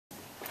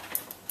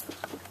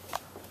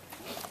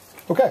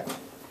Okay.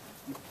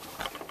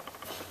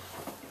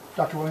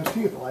 Dr. Williams,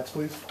 can you get the lights,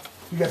 please?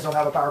 You guys don't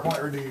have a PowerPoint,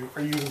 or do you?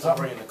 Are you using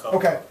something? bringing the cover.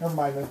 Okay, never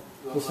mind then.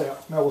 We'll stay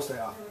off. No, we'll stay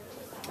off.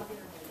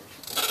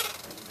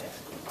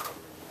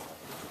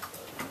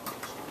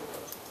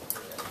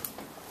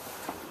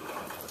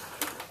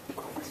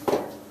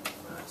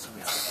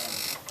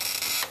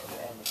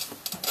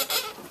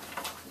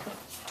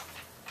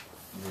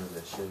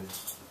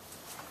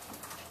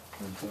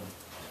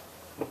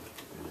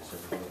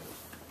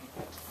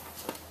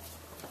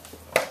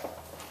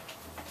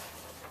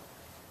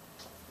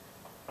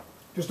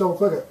 Just double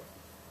click it.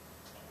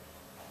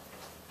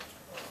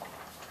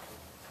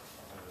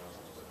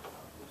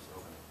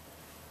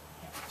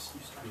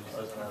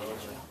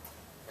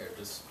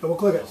 Double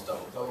click it.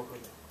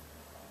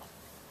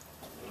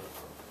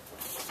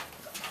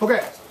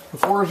 Okay, the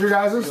floor is your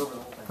guys's. Do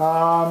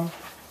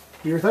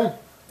your thing.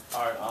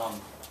 Alright,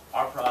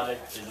 our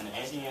product is an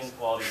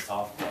anti-inequality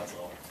soft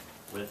pretzel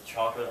with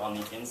chocolate on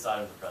the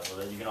inside of the pretzel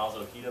that you can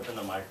also heat up in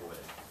the microwave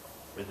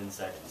within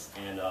seconds.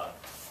 And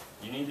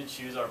you need to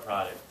choose our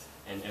product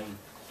and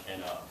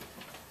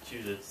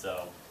choose it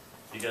so,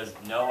 because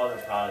no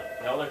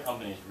other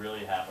companies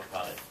really have a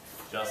product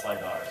just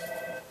like ours.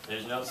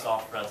 There's no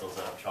soft pretzels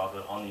that have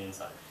chocolate on the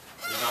inside.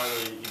 There's not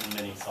really even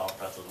many soft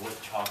pretzels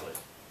with chocolate.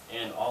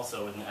 And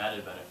also with an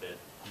added benefit,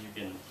 you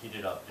can heat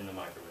it up in the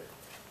microwave.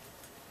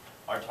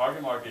 Our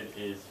target market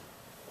is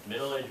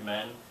middle-aged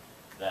men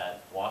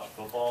that watch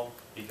football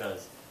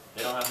because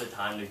they don't have the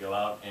time to go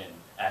out and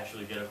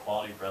actually get a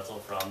quality pretzel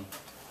from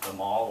the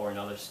mall or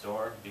another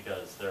store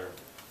because they're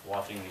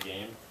watching the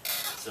game.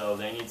 So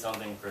they need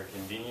something for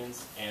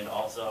convenience, and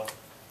also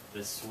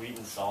the sweet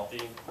and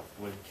salty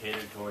would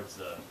cater towards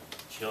the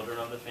children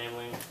of the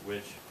family,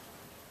 which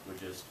would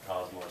just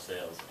cause more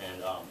sales.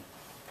 And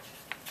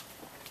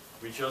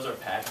we chose our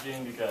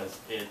packaging because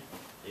it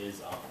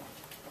is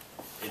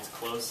it's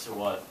close to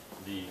what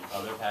the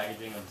other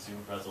packaging of the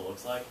Super Pretzel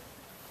looks like,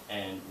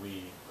 and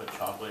we put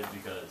chocolate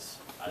because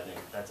I think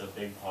that's a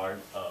big part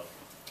of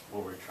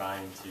what we're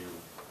trying to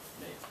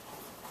make.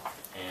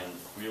 And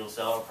we will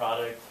sell our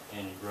product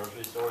in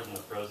grocery stores in the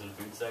frozen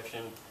food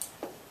section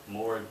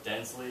more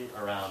densely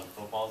around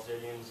football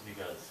stadiums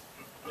because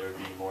there would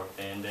be more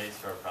fan base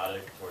for our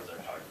product towards our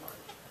target market.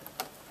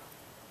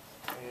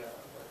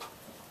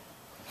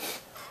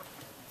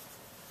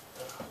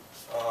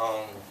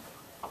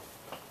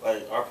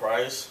 Like our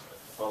price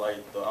for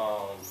like the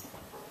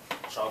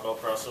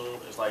chocolate pretzel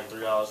is like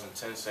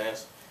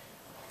 $3.10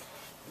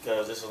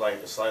 because this is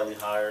like slightly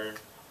higher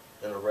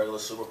than a regular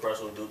super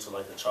pretzel due to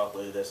like the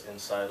chocolate that's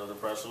inside of the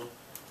pretzel.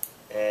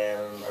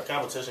 And our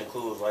competition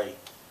includes like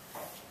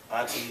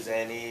Auntie's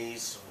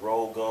Annie's,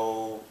 Roll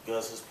Gold,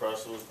 Gus's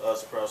Pretzels,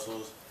 Us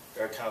Pretzels.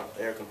 They're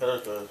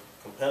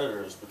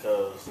competitors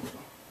because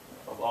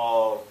of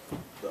all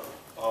the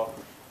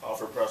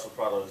offered pretzel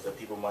products that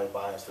people might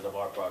buy instead of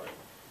our product.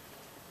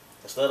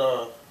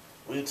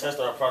 We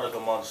tested our product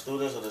among the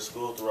students of the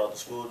school throughout the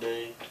school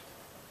day.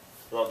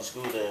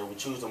 We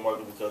choose the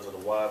market because of the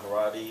wide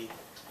variety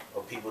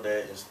of people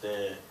that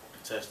instead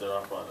tested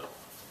our product.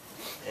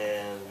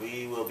 And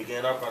we will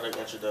begin our product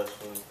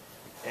introduction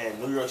in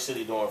New York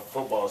City during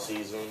football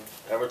season.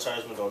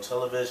 Advertisements on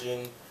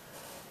television,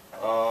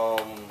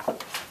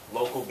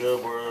 local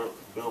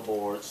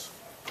billboards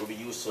will be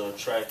used to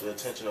attract the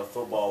attention of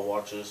football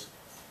watchers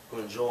who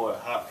enjoy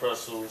hot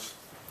pretzels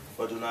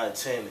but do not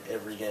attend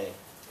every game.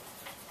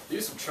 The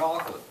use of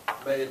chocolate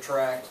may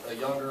attract a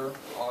younger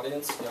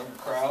audience, younger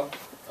crowd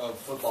of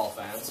football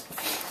fans.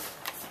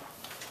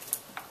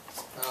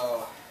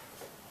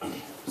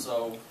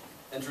 So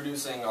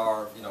introducing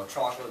our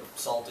chocolate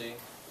salty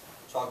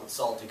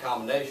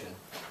combination,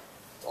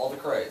 it's all the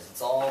craze.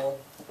 It's all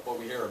what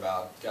we hear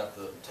about. You got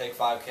the Take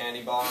 5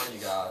 candy bar, you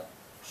got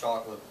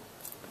chocolate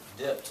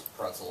dipped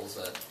pretzels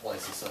at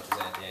places such as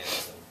Auntie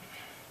Annie's and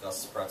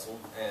Gus's Pretzel,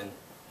 and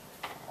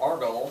our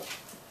goal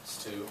is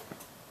to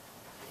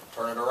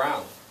turn it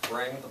around,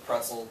 bring the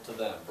pretzel to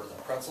them. For the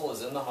pretzel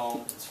is in the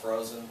home, it's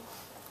frozen.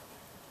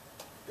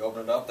 You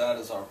open it up, that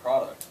is our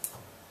product.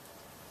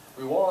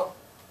 We want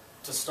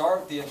to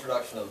start the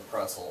introduction of the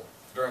pretzel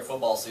during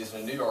football season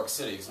in New York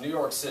City. Because New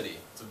York City,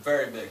 it's a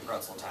very big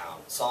pretzel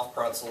town. Soft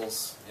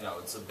pretzels,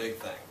 it's a big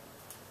thing.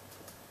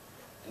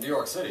 In New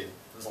York City,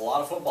 there's a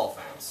lot of football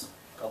fans,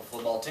 a couple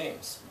football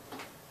teams.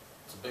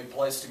 It's a big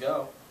place to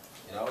go.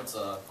 It's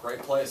a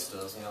great place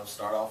to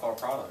start off our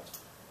product.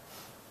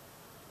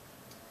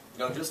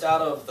 Just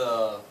out of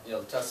the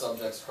the test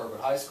subjects at Kirkwood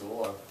High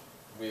School,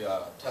 we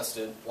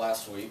tested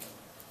last week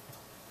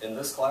in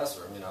this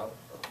classroom.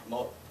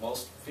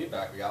 Most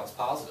feedback we got was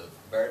positive,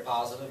 very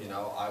positive.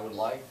 I would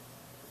like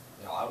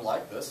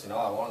this.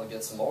 I wanted to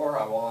get some more.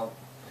 I want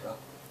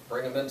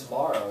bring them in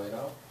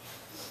tomorrow.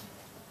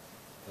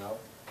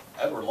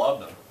 Edward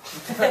loved them.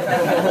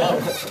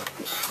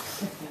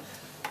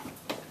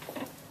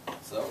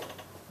 So,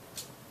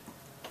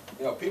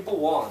 people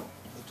want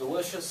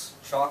delicious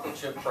chocolate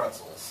chip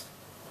pretzels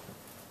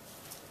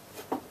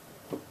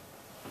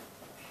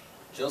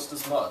just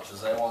as much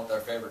as they want their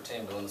favorite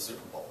team to win the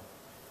Super Bowl.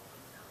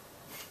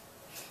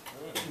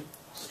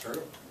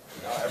 true.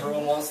 You know,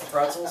 everyone wants the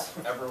pretzels.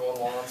 Everyone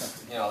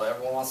wants,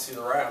 everyone wants to see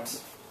the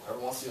Rams.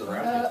 Everyone wants to see the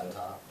Rams get to the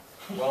top.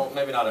 Well,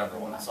 maybe not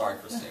everyone. Sorry,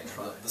 Christine.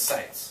 The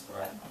Saints,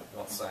 right? You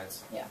want the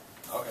Saints? Yeah.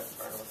 Okay,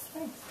 fair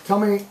enough. Tell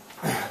me,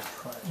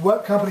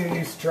 what company are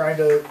you trying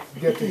to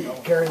get to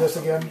carry this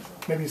again?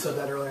 Maybe you said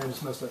that earlier, I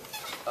just missed it.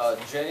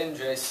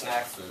 J&J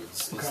Snack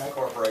Foods is Okay. the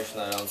corporation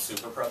that owns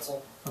Super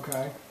Pretzel.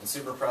 Okay. And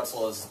Super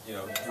Pretzel is,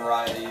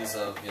 varieties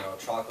of,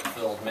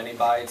 chocolate-filled mini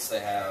bites. They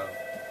have,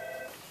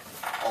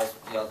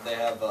 they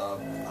have a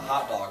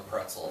hot dog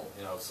pretzel.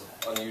 Some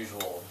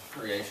unusual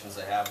creations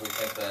they have. We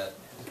think that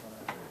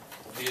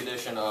the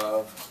addition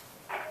of,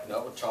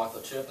 a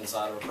chocolate chip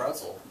inside of a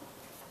pretzel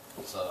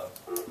is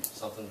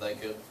something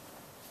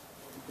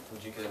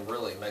you could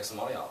really make some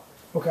money off.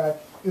 Okay.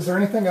 Is there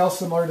anything else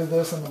similar to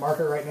this in the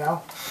market right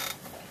now?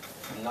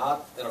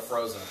 Not in a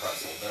frozen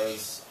pretzel.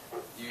 There's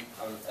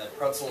at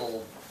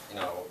pretzel,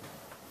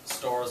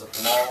 stores at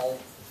the mall,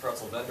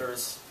 pretzel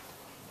vendors.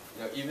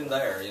 Even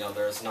there,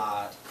 there's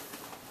not,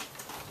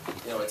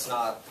 it's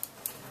not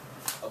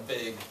a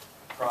big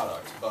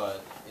product.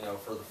 But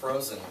for the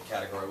frozen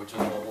category, which is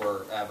what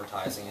we're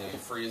advertising, you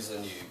freeze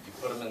and you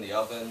put them in the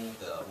oven,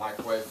 the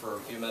microwave for a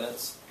few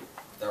minutes.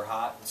 They're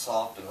hot and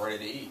soft and ready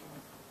to eat.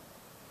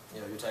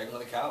 You take them to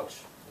the couch.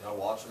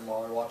 Watch them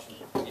while they're watching,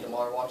 eat them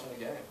while they're watching the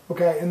game.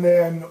 Okay, and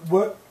then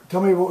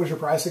tell me what was your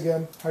price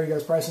again? How are you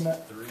guys pricing it?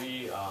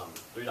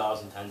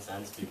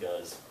 $3.10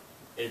 because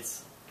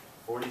it's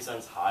 40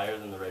 cents higher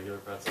than the regular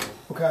pretzel.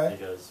 Okay.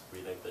 Because we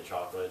think the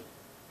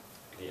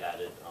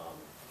added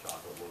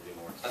chocolate will be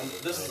more expensive.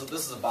 And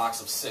this is a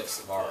box of 6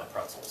 of our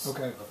pretzels.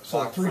 Okay, The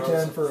so box-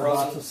 $3.10 for a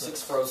box frozen, of 6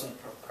 6. frozen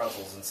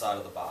pretzels inside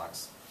of the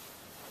box.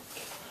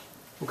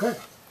 Okay.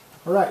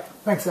 All right.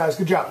 Thanks, guys.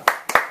 Good job.